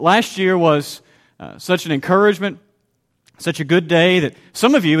Last year was such an encouragement, such a good day that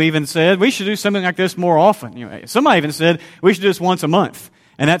some of you even said, we should do something like this more often. Somebody even said, we should do this once a month.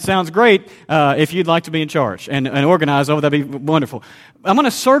 And that sounds great if you'd like to be in charge and organize over, that'd be wonderful. I'm going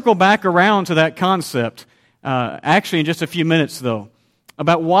to circle back around to that concept, actually in just a few minutes though,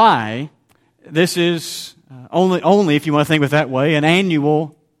 about why this is only, if you want to think of it that way, an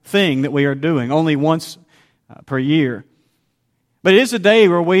annual thing that we are doing, only once per year. But it is a day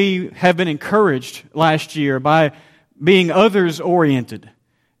where we have been encouraged last year by being others-oriented,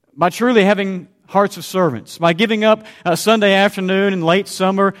 by truly having hearts of servants, by giving up a Sunday afternoon in late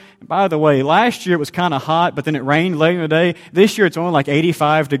summer. And by the way, last year it was kind of hot, but then it rained later in the day. This year it's only like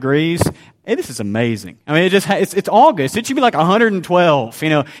 85 degrees. And this is amazing. I mean, it's August. It should be like 112,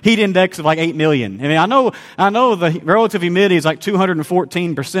 heat index of like 8 million. I mean, I know the relative humidity is like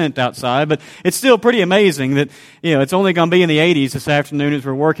 214% outside, but it's still pretty amazing that, it's only going to be in the 80s this afternoon as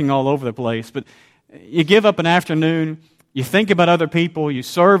we're working all over the place. But you give up an afternoon, you think about other people, you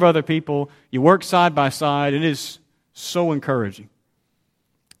serve other people, you work side by side. It is so encouraging.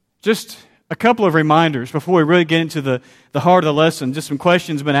 Just a couple of reminders before we really get into the heart of the lesson. Just some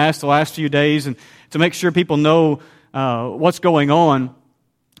questions have been asked the last few days, and to make sure people know what's going on.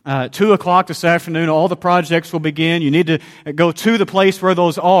 2 o'clock this afternoon, all the projects will begin. You need to go to the place where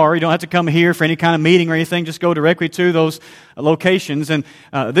those are. You don't have to come here for any kind of meeting or anything. Just go directly to those locations. And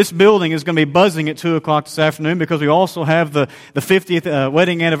this building is going to be buzzing at 2 o'clock this afternoon because we also have the 50th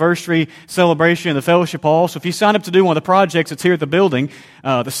wedding anniversary celebration in the fellowship hall. So if you sign up to do one of the projects that's here at the building,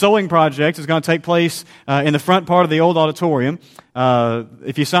 the sewing project is going to take place in the front part of the old auditorium.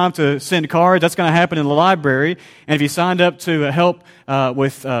 If you sign up to send cards, that's going to happen in the library. And if you signed up to help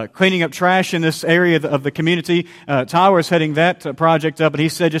with cleaning up trash in this area of the community, Tyler is heading that project up, and he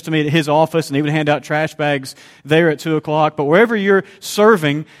said just to meet at his office, and he would hand out trash bags there at 2 o'clock. But wherever you're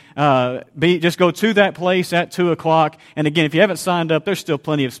serving, just go to that place at 2 o'clock. And again, if you haven't signed up, there's still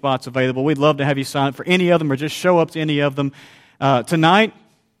plenty of spots available. We'd love to have you sign up for any of them or just show up to any of them. Tonight,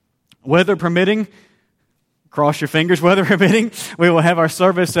 weather permitting, cross your fingers, weather permitting, we will have our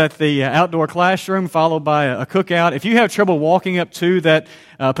service at the outdoor classroom, followed by a cookout. If you have trouble walking up to that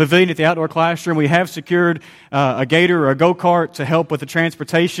pavilion at the outdoor classroom, we have secured a gator or a go-kart to help with the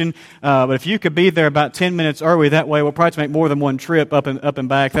transportation. But if you could be there about 10 minutes early, that way we'll probably make more than one trip up and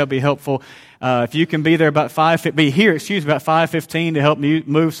back. That would be helpful. If you can be there about 5:15 to help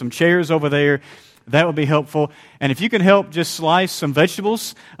move some chairs over there, that would be helpful. And if you can help just slice some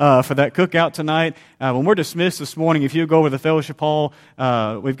vegetables for that cookout tonight. When we're dismissed this morning, if you go over to the fellowship hall,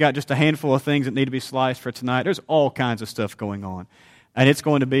 we've got just a handful of things that need to be sliced for tonight. There's all kinds of stuff going on. And it's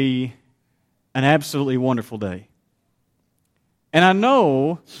going to be an absolutely wonderful day. And I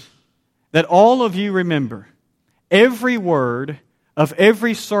know that all of you remember every word of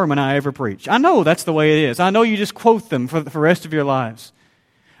every sermon I ever preach. I know that's the way it is. I know you just quote them for the rest of your lives.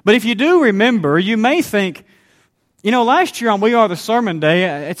 But if you do remember, you may think, last year on We Are the Sermon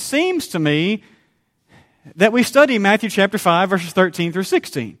Day, it seems to me that we studied Matthew chapter 5, verses 13 through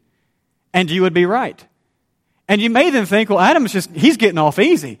 16. And you would be right. And you may then think, well, he's getting off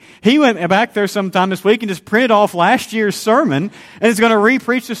easy. He went back there sometime this week and just printed off last year's sermon and is going to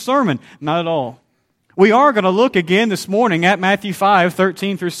re-preach the sermon. Not at all. We are going to look again this morning at Matthew 5,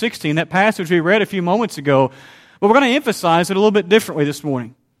 13 through 16, that passage we read a few moments ago. But we're going to emphasize it a little bit differently this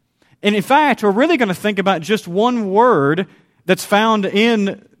morning. And in fact, we're really going to think about just one word that's found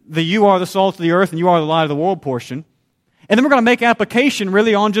in the "You are the salt of the earth" and "You are the light of the world" portion. And then we're going to make application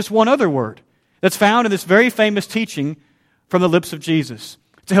really on just one other word that's found in this very famous teaching from the lips of Jesus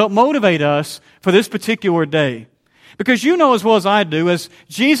to help motivate us for this particular day. Because you know as well as I do, as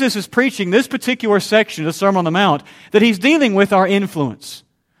Jesus is preaching this particular section of the Sermon on the Mount, that He's dealing with our influence.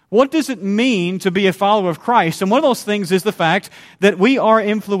 What does it mean to be a follower of Christ? And one of those things is the fact that we are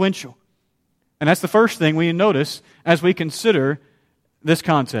influential. And that's the first thing we notice as we consider this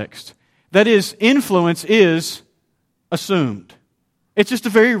context. That is, influence is assumed. It's just a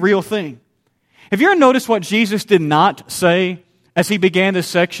very real thing. Have you ever noticed what Jesus did not say as He began this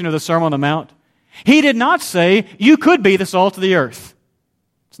section of the Sermon on the Mount? He did not say, you could be the salt of the earth.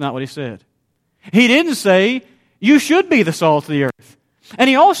 It's not what He said. He didn't say, you should be the salt of the earth. And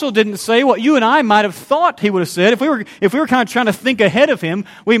He also didn't say what you and I might have thought He would have said. If we were kind of trying to think ahead of Him,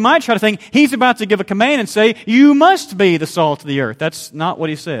 we might try to think He's about to give a command and say, you must be the salt of the earth. That's not what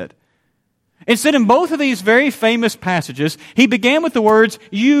He said. Instead, in both of these very famous passages, He began with the words,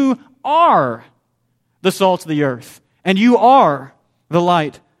 you are the salt of the earth, and you are the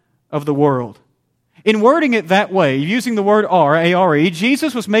light of the world. In wording it that way, using the word are, A-R-E,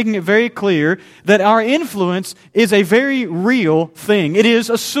 Jesus was making it very clear that our influence is a very real thing. It is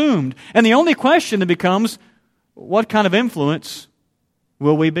assumed. And the only question that becomes, what kind of influence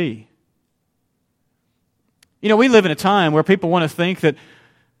will we be? You know, we live in a time where people want to think that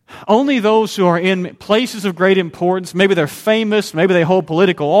only those who are in places of great importance, maybe they're famous, maybe they hold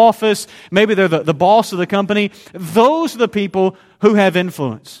political office, maybe they're the boss of the company, those are the people who have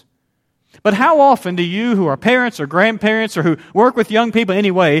influence. But how often do you, who are parents or grandparents or who work with young people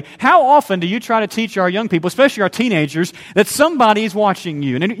anyway, how often do you try to teach our young people, especially our teenagers, that somebody is watching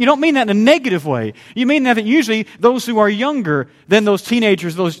you? And you don't mean that in a negative way. You mean that usually those who are younger than those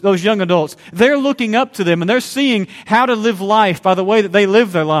teenagers, those young adults, they're looking up to them and they're seeing how to live life by the way that they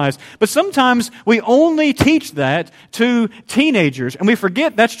live their lives. But sometimes we only teach that to teenagers, and we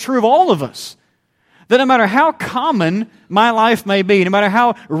forget that's true of all of us. That no matter how common my life may be, no matter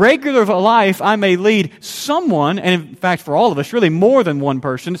how regular of a life I may lead, someone, and in fact for all of us, really more than one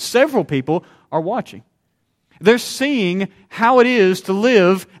person, several people are watching. They're seeing how it is to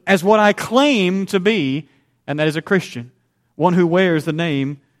live as what I claim to be, and that is a Christian, one who wears the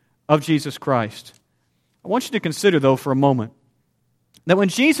name of Jesus Christ. I want you to consider, though, for a moment, that when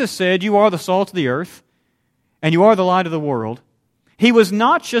Jesus said, "You are the salt of the earth, and you are the light of the world," He was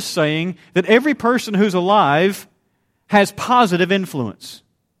not just saying that every person who's alive has positive influence.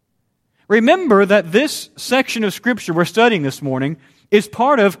 Remember that this section of Scripture we're studying this morning is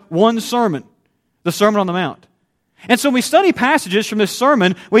part of one sermon, the Sermon on the Mount. And so when we study passages from this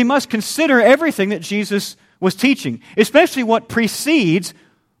sermon, we must consider everything that Jesus was teaching, especially what precedes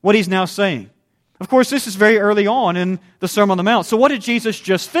what He's now saying. Of course, this is very early on in the Sermon on the Mount. So what did Jesus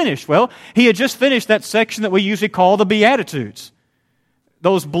just finish? Well, He had just finished that section that we usually call the Beatitudes.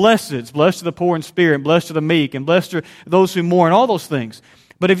 Those blessed are the poor in spirit, blessed are the meek, and blessed are those who mourn, all those things.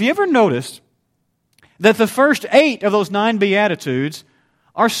 But have you ever noticed that the first 8 of those 9 Beatitudes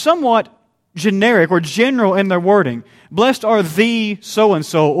are somewhat generic or general in their wording? Blessed are the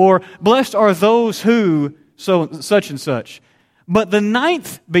so-and-so, or blessed are those who such and such. But the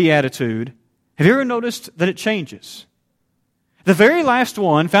 9th Beatitude, have you ever noticed that it changes? The very last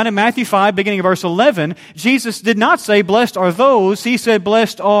one, found in Matthew 5, beginning of verse 11, Jesus did not say, "Blessed are those." He said,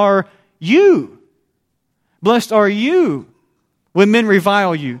 "Blessed are you. Blessed are you when men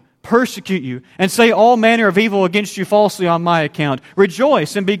revile you, persecute you, and say all manner of evil against you falsely on my account.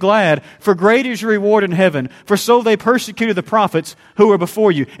 Rejoice and be glad, for great is your reward in heaven. For so they persecuted the prophets who were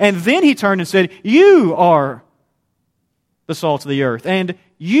before you." And then He turned and said, "You are the salt of the earth, and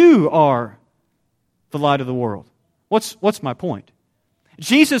you are the light of the world." What's my point?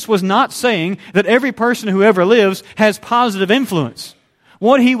 Jesus was not saying that every person who ever lives has positive influence.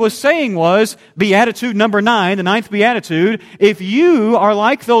 What He was saying was, Beatitude number 9, the 9th Beatitude, if you are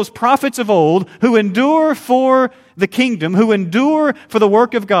like those prophets of old who endure for the kingdom, who endure for the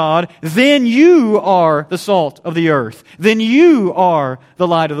work of God, then you are the salt of the earth. Then you are the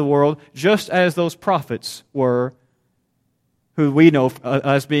light of the world, just as those prophets were, who we know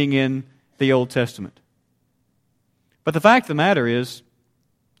as being in the Old Testament. But the fact of the matter is,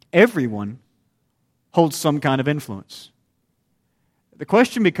 everyone holds some kind of influence. The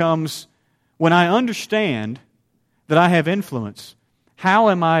question becomes, when I understand that I have influence, how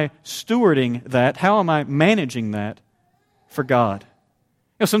am I stewarding that? How am I managing that for God?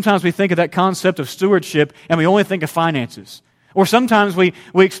 You know, sometimes we think of that concept of stewardship and we only think of finances. Or sometimes we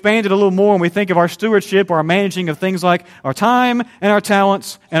expand it a little more and we think of our stewardship or our managing of things like our time and our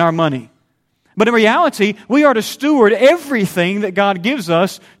talents and our money. But in reality, we are to steward everything that God gives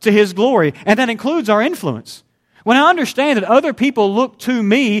us to His glory, and that includes our influence. When I understand that other people look to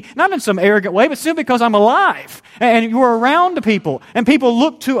me, not in some arrogant way, but simply because I'm alive, and you're around the people, and people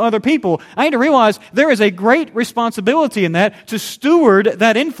look to other people, I need to realize there is a great responsibility in that to steward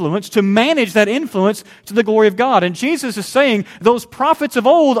that influence, to manage that influence to the glory of God. And Jesus is saying those prophets of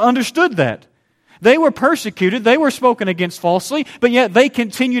old understood that. They were persecuted, they were spoken against falsely, but yet they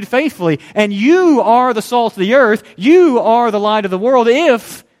continued faithfully. And you are the salt of the earth, you are the light of the world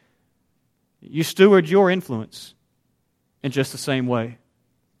if you steward your influence in just the same way.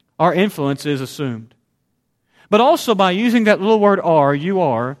 Our influence is assumed. But also by using that little word are, you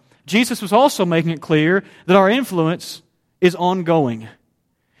are, Jesus was also making it clear that our influence is ongoing.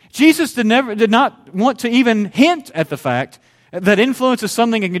 Jesus did not want to even hint at the fact that influence is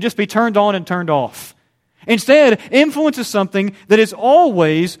something that can just be turned on and turned off. Instead, influence is something that is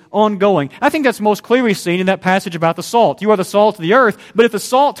always ongoing. I think that's most clearly seen in that passage about the salt. You are the salt of the earth, but if the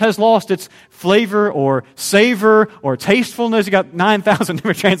salt has lost its flavor or savor or tastefulness, you got 9,000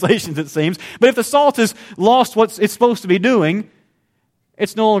 different translations it seems, but if the salt has lost what it's supposed to be doing,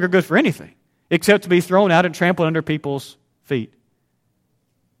 it's no longer good for anything. except to be thrown out and trampled under people's feet.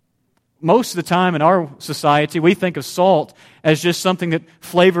 Most of the time in our society, we think of salt as just something that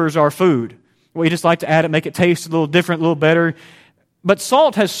flavors our food. We just like to add it, make it taste a little different, a little better. But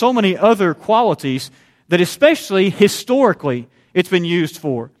salt has so many other qualities that especially historically it's been used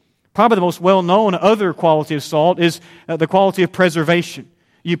for. Probably the most well-known other quality of salt is the quality of preservation.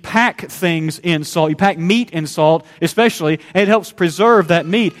 You pack things in salt. You pack meat in salt, especially, and it helps preserve that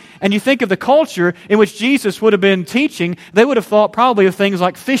meat. And you think of the culture in which Jesus would have been teaching, they would have thought probably of things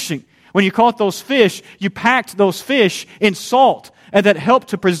like fishing. When you caught those fish, you packed those fish in salt, and that helped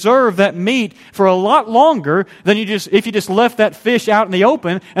to preserve that meat for a lot longer than if you just left that fish out in the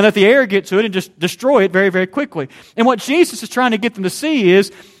open and let the air get to it and just destroy it very, very quickly. And what Jesus is trying to get them to see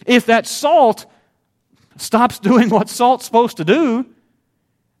is, if that salt stops doing what salt's supposed to do,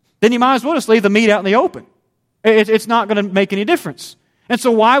 then you might as well just leave the meat out in the open. It's not going to make any difference. And so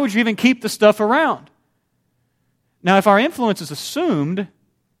why would you even keep the stuff around? Now, if our influence is assumed,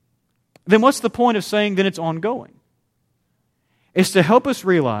 then what's the point of saying that it's ongoing? It's to help us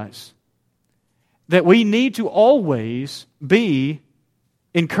realize that we need to always be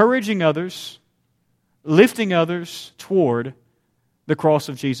encouraging others, lifting others toward the cross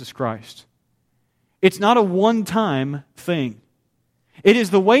of Jesus Christ. It's not a one-time thing. It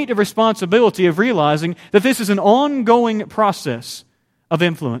is the weight of responsibility of realizing that this is an ongoing process of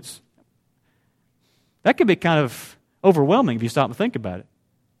influence. That can be kind of overwhelming if you stop and think about it.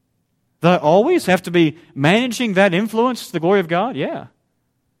 Do I always have to be managing that influence to the glory of God? Yeah.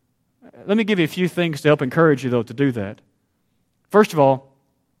 Let me give you a few things to help encourage you, though, to do that. First of all,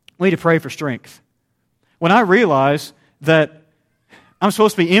 we need to pray for strength. When I realize that I'm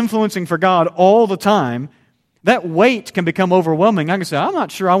supposed to be influencing for God all the time, that weight can become overwhelming. I can say, I'm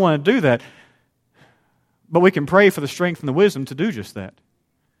not sure I want to do that. But we can pray for the strength and the wisdom to do just that.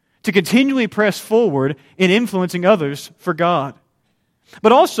 To continually press forward in influencing others for God.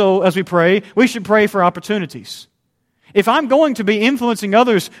 But also, as we pray, we should pray for opportunities. If I'm going to be influencing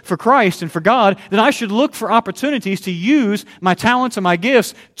others for Christ and for God, then I should look for opportunities to use my talents and my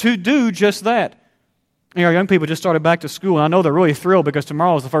gifts to do just that. You know, our young people just started back to school, and I know they're really thrilled because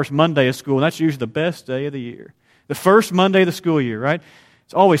tomorrow is the first Monday of school, and that's usually the best day of the year. The first Monday of the school year, right?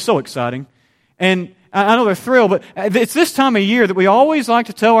 It's always so exciting. And I know they're thrilled, but it's this time of year that we always like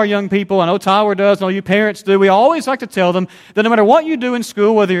to tell our young people, I know Tyler does, I know you parents do, we always like to tell them that no matter what you do in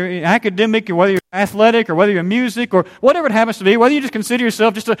school, whether you're academic or whether you're athletic or whether you're music or whatever it happens to be, whether you just consider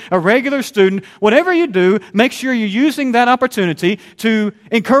yourself just a regular student, whatever you do, make sure you're using that opportunity to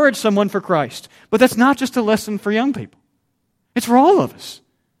encourage someone for Christ. But that's not just a lesson for young people. It's for all of us.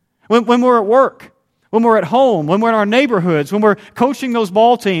 When we're at work, when we're at home, when we're in our neighborhoods, when we're coaching those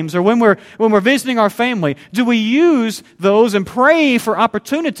ball teams, or when we're visiting our family, do we use those and pray for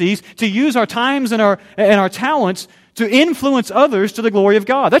opportunities to use our times and our talents to influence others to the glory of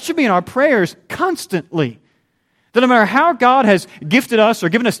God? That should be in our prayers constantly. That no matter how God has gifted us or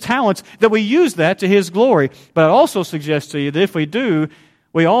given us talents, that we use that to His glory. But I also suggest to you that if we do,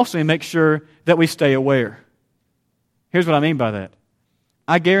 we also make sure that we stay aware. Here's what I mean by that.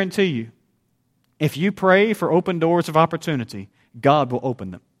 I guarantee you, if you pray for open doors of opportunity, God will open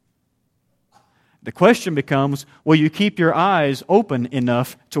them. The question becomes, will you keep your eyes open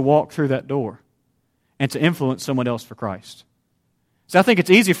enough to walk through that door and to influence someone else for Christ? So I think it's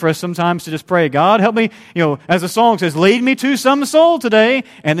easy for us sometimes to just pray, God, help me, as the song says, lead me to some soul today,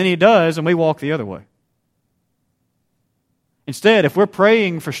 and then He does, and we walk the other way. Instead, if we're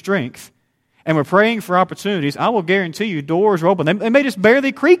praying for strength, and we're praying for opportunities, I will guarantee you doors are open. They may just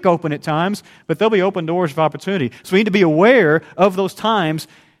barely creak open at times, but they'll be open doors of opportunity. So we need to be aware of those times,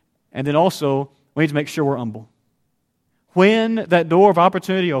 and then also we need to make sure we're humble. When that door of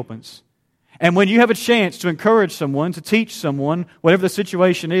opportunity opens, and when you have a chance to encourage someone, to teach someone, whatever the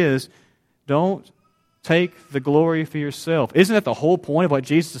situation is, don't take the glory for yourself. Isn't that the whole point of what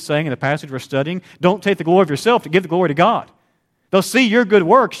Jesus is saying in the passage we're studying? Don't take the glory of yourself, to give the glory to God. They'll see your good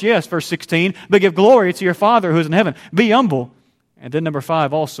works, yes, verse 16, but give glory to your Father who is in heaven. Be humble. And then number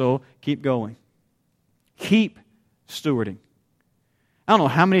 5, also, keep going. Keep stewarding. I don't know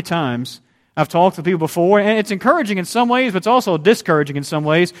how many times I've talked to people before, and it's encouraging in some ways, but it's also discouraging in some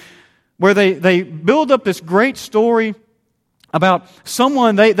ways, where they build up this great story about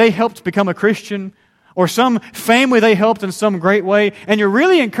someone they helped become a Christian, or some family they helped in some great way, and you're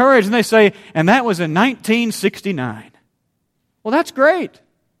really encouraged, and they say, and that was in 1969. Well, that's great.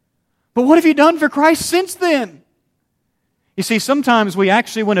 But what have you done for Christ since then? You see, sometimes we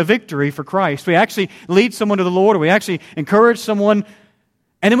actually win a victory for Christ. We actually lead someone to the Lord, or we actually encourage someone,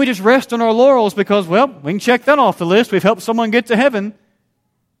 and then we just rest on our laurels because, well, we can check that off the list. We've helped someone get to heaven.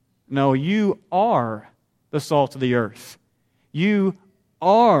 No, you are the salt of the earth. You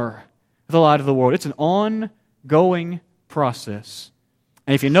are the light of the world. It's an ongoing process.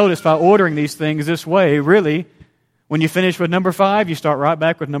 And if you notice, by ordering these things this way, really, when you finish with number 5, you start right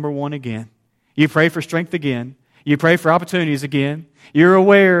back with number 1 again. You pray for strength again. You pray for opportunities again. You're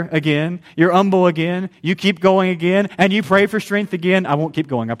aware again. You're humble again. You keep going again. And you pray for strength again. I won't keep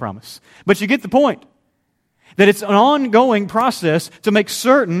going, I promise. But you get the point. That it's an ongoing process to make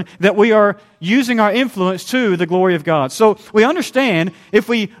certain that we are using our influence to the glory of God. So we understand if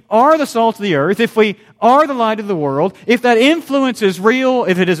we are the salt of the earth, if we are the light of the world, if that influence is real,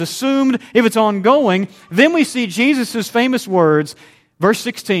 if it is assumed, if it's ongoing, then we see Jesus' famous words, verse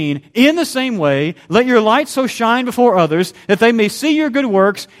 16, in the same way, let your light so shine before others that they may see your good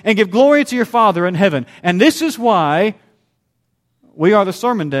works and give glory to your Father in heaven. And this is why We Are the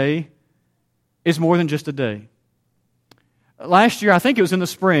Sermon Day is more than just a day. Last year, I think it was in the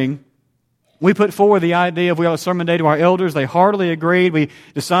spring, we put forward the idea of We Are the Sermon Day to our elders. They heartily agreed. We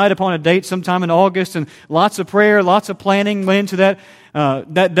decided upon a date sometime in August, and lots of prayer, lots of planning went into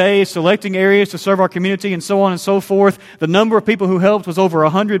that day, selecting areas to serve our community and so on and so forth. The number of people who helped was over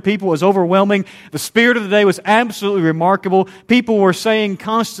 100 people. It was overwhelming. The spirit of the day was absolutely remarkable. People were saying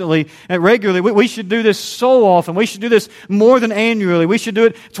constantly and regularly, we should do this so often. We should do this more than annually. We should do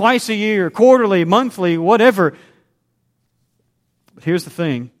it twice a year, quarterly, monthly, whatever. But here's the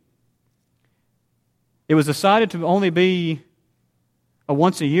thing. It was decided to only be a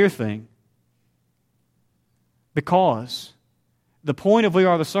once-a-year thing because the point of We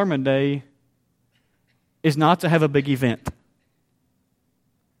Are the Sermon Day is not to have a big event.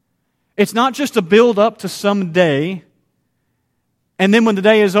 It's not just to build up to some day and then when the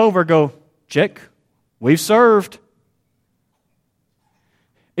day is over go, check, we've served.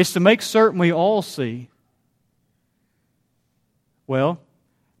 It's to make certain we all see, well,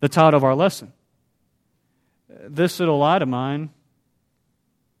 the title of our lesson. This little light of mine,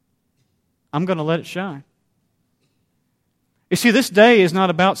 I'm going to let it shine. You see, this day is not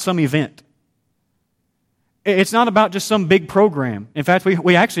about some event. It's not about just some big program. In fact,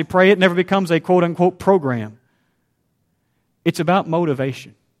 we actually pray it never becomes a quote-unquote program. It's about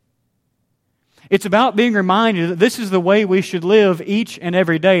motivation. It's about being reminded that this is the way we should live each and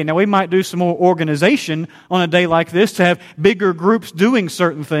every day. Now, we might do some more organization on a day like this to have bigger groups doing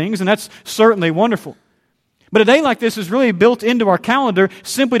certain things, and that's certainly wonderful. But a day like this is really built into our calendar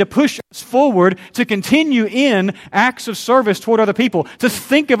simply to push us forward, to continue in acts of service toward other people, to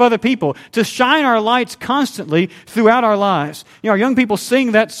think of other people, to shine our lights constantly throughout our lives. You know, our young people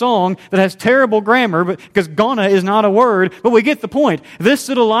sing that song that has terrible grammar because gonna is not a word, but we get the point. This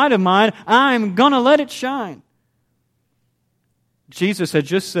little light of mine, I'm gonna let it shine. Jesus had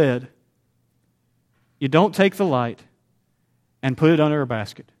just said, you don't take the light and put it under a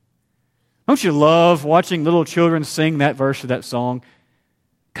basket. Don't you love watching little children sing that verse of that song?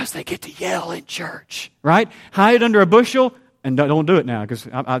 Because they get to yell in church, right? Hide it under a bushel, and don't do it now because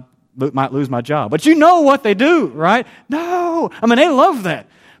I might lose my job. But you know what they do, right? No. I mean, they love that.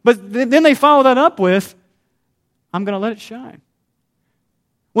 But then they follow that up with, I'm going to let it shine.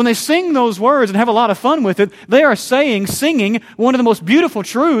 When they sing those words and have a lot of fun with it, they are singing one of the most beautiful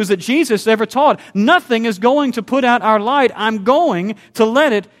truths that Jesus ever taught. Nothing is going to put out our light. I'm going to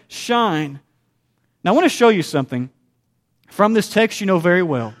let it shine. Now, I want to show you something from this text you know very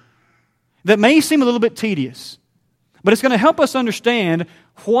well that may seem a little bit tedious, but it's going to help us understand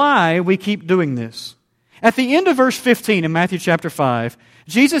why we keep doing this. At the end of verse 15 in Matthew chapter 5,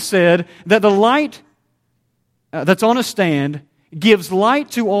 Jesus said that the light that's on a stand gives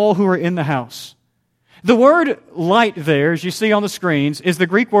light to all who are in the house. The word light there, as you see on the screens, is the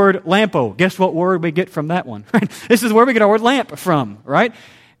Greek word lampo. Guess what word we get from that one? This is where we get our word lamp from, right?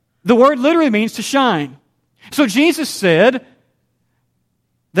 The word literally means to shine. So Jesus said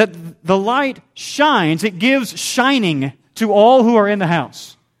that the light shines. It gives shining to all who are in the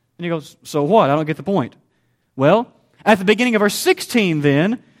house. And he goes, so what? I don't get the point. Well, at the beginning of verse 16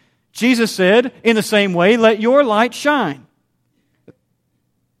 then, Jesus said, in the same way, let your light shine.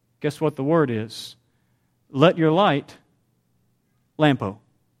 Guess what the word is? Let your light, lampo.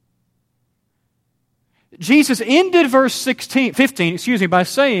 Jesus ended verse 15, by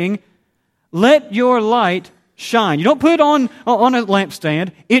saying, let your light shine. You don't put it on a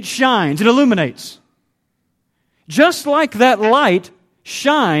lampstand. It shines. It illuminates. Just like that light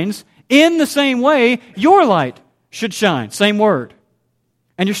shines, in the same way, your light should shine. Same word.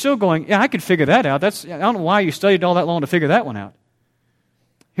 And you're still going, yeah, I could figure that out. I don't know why you studied all that long to figure that one out.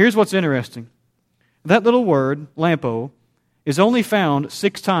 Here's what's interesting. That little word, lampo, is only found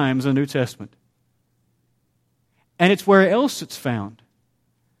 6 times in the New Testament. And it's where else it's found.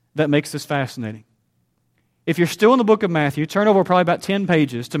 that makes this fascinating. If you're still in the book of Matthew, turn over probably about 10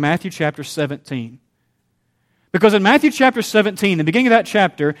 pages to Matthew chapter 17. Because in Matthew chapter 17, the beginning of that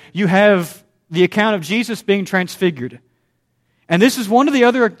chapter, you have the account of Jesus being transfigured. And this is one of the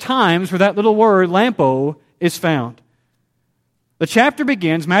other times where that little word, lampo, is found. The chapter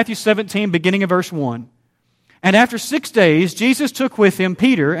begins, Matthew 17, beginning of verse 1. And after 6 days, Jesus took with him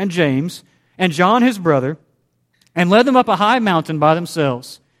Peter and James and John his brother, and led them up a high mountain by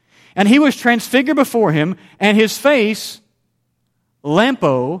themselves. And he was transfigured before him, and his face,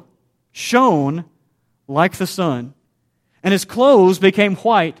 lampo, shone like the sun, and his clothes became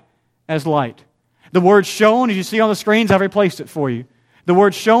white as light. The word shone, as you see on the screens, I've replaced it for you. The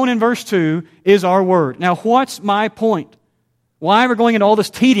word shone in verse 2 is our word. Now, what's my point? Why are we going into all this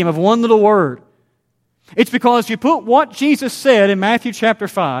tedium of one little word? It's because you put what Jesus said in Matthew chapter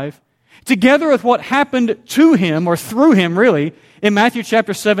 5 together with what happened to him, or through him really, in Matthew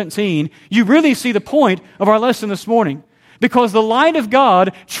chapter 17, you really see the point of our lesson this morning. Because the light of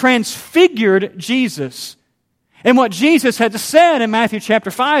God transfigured Jesus. And what Jesus had said in Matthew chapter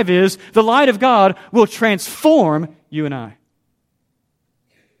 5 is, the light of God will transform you and I.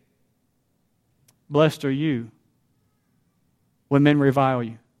 Blessed are you when men revile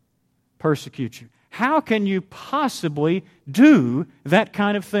you, persecute you. How can you possibly do that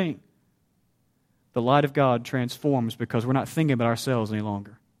kind of thing? The light of God transforms because we're not thinking about ourselves any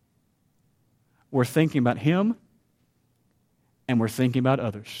longer. We're thinking about Him, and we're thinking about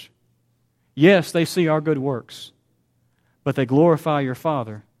others. Yes, they see our good works, but they glorify your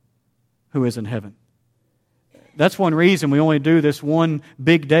Father who is in heaven. That's one reason we only do this one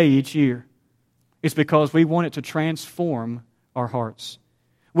big day each year. It's because we want it to transform our hearts.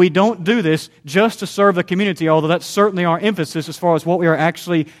 We don't do this just to serve the community, although that's certainly our emphasis as far as what we are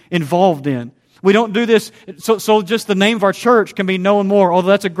actually involved in. We don't do this so just the name of our church can be known more, although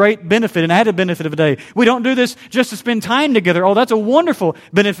that's a great benefit, an added benefit of a day. We don't do this just to spend time together, although that's a wonderful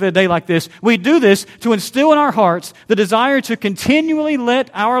benefit of a day like this. We do this to instill in our hearts the desire to continually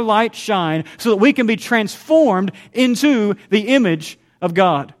let our light shine so that we can be transformed into the image of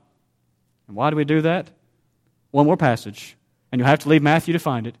God. And why do we do that? One more passage, and you'll have to leave Matthew to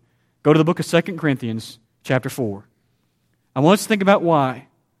find it. Go to the book of 2 Corinthians chapter 4. I want us to think about why.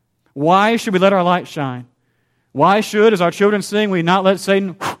 Why should we let our light shine? Why should, as our children sing, we not let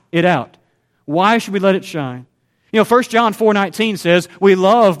Satan it out? Why should we let it shine? 1 John 4:19 says, we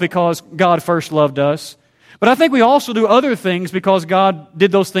love because God first loved us. But I think we also do other things because God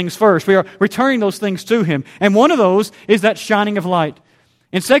did those things first. We are returning those things to Him. And one of those is that shining of light.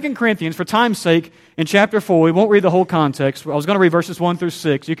 In 2 Corinthians, for time's sake, in chapter 4, we won't read the whole context. I was going to read verses 1 through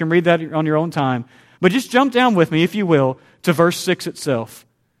 6. You can read that on your own time. But just jump down with me, if you will, to verse 6 itself.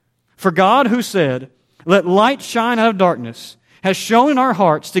 For God, who said, let light shine out of darkness, has shone in our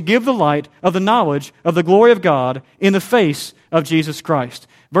hearts to give the light of the knowledge of the glory of God in the face of Jesus Christ.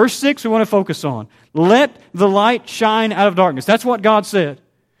 Verse 6 we want to focus on. Let the light shine out of darkness. That's what God said.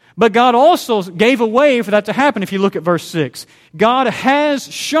 But God also gave a way for that to happen if you look at verse 6. God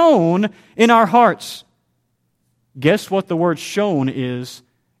has shone in our hearts. Guess what the word shone is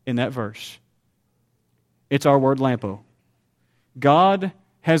in that verse? It's our word lampo. God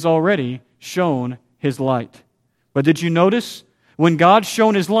has already shone His light. But did you notice? When God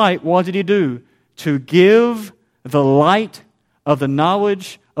shone His light, what did He do? To give the light of the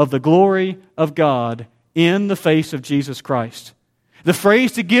knowledge of the glory of God in the face of Jesus Christ. The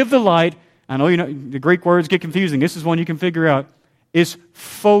phrase to give the light, I know the Greek words get confusing. This is one you can figure out, is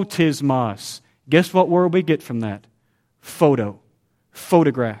photismos. Guess what word we get from that? Photo.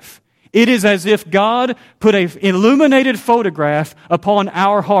 Photograph. It is as if God put an illuminated photograph upon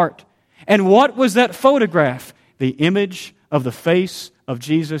our heart. And what was that photograph? The image of the face of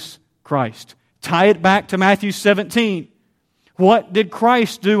Jesus Christ. Tie it back to Matthew 17. What did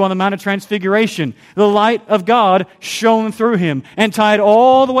Christ do on the Mount of Transfiguration? The light of God shone through Him, and tied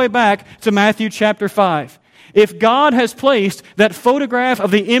all the way back to Matthew chapter 5. If God has placed that photograph of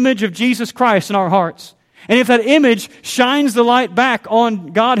the image of Jesus Christ in our hearts, and if that image shines the light back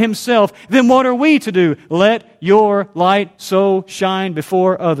on God Himself, then what are we to do? Let your light so shine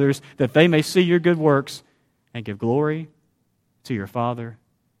before others that they may see your good works and give glory to your Father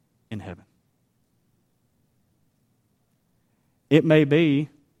in heaven. It may be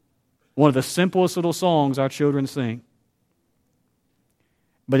one of the simplest little songs our children sing,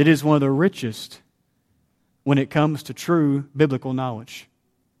 but it is one of the richest when it comes to true biblical knowledge.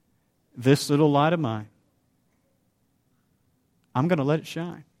 This little light of mine, I'm going to let it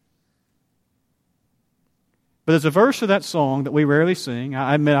shine. But there's a verse of that song that we rarely sing.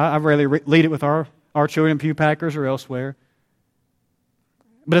 I admit I rarely lead it with our children, Pew Packers or elsewhere.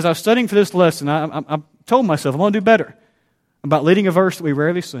 But as I was studying for this lesson, I told myself I'm going to do better about leading a verse that we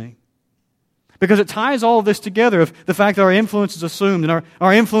rarely sing. Because it ties all of this together of the fact that our influence is assumed and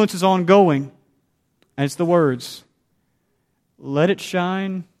our influence is ongoing. And it's the words, let it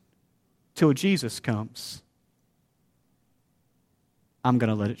shine till Jesus comes. I'm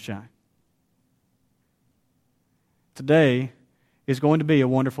going to let it shine. Today is going to be a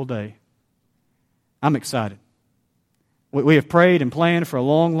wonderful day. I'm excited. We have prayed and planned for a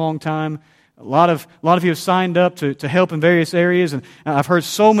long, long time. A lot of you have signed up to help in various areas, and I've heard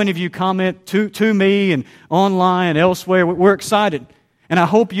so many of you comment to me and online and elsewhere. We're excited, and I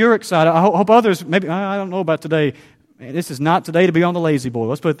hope you're excited. I hope others, maybe, I don't know about today. Man, this is not today to be on the lazy boy.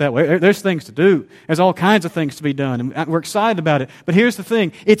 Let's put it that way. There's things to do. There's all kinds of things to be done, and we're excited about it. But here's the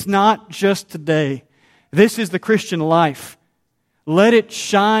thing. It's not just today. This is the Christian life. Let it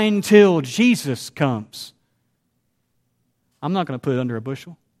shine till Jesus comes. I'm not going to put it under a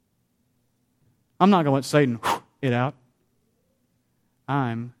bushel. I'm not going to let Satan it out.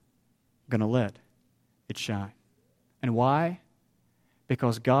 I'm going to let it shine. And why?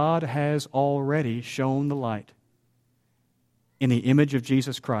 Because God has already shown the light in the image of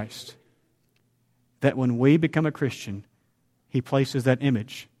Jesus Christ that when we become a Christian, He places that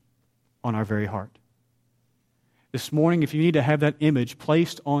image on our very heart. This morning, if you need to have that image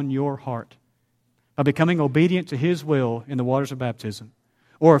placed on your heart by becoming obedient to His will in the waters of baptism,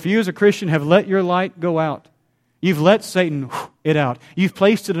 or if you as a Christian have let your light go out, you've let Satan it out, you've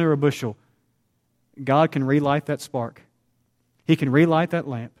placed it under a bushel, God can relight that spark. He can relight that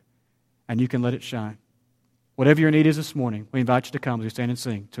lamp, and you can let it shine. Whatever your need is this morning, we invite you to come as we stand and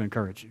sing to encourage you.